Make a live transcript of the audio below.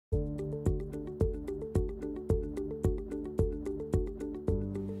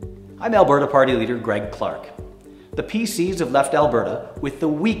I'm Alberta Party Leader Greg Clark. The PCs have left Alberta with the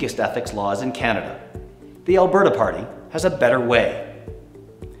weakest ethics laws in Canada. The Alberta Party has a better way.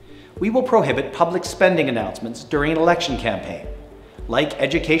 We will prohibit public spending announcements during an election campaign, like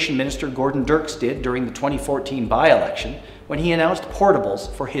Education Minister Gordon Dirks did during the 2014 by-election when he announced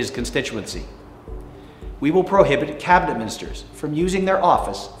portables for his constituency. We will prohibit cabinet ministers from using their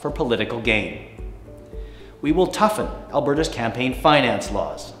office for political gain. We will toughen Alberta's campaign finance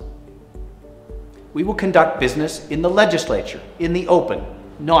laws. We will conduct business in the legislature, in the open,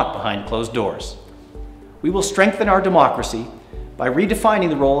 not behind closed doors. We will strengthen our democracy by redefining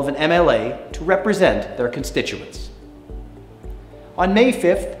the role of an MLA to represent their constituents. On May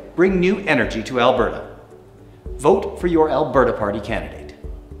 5th, bring new energy to Alberta. Vote for your Alberta Party candidate.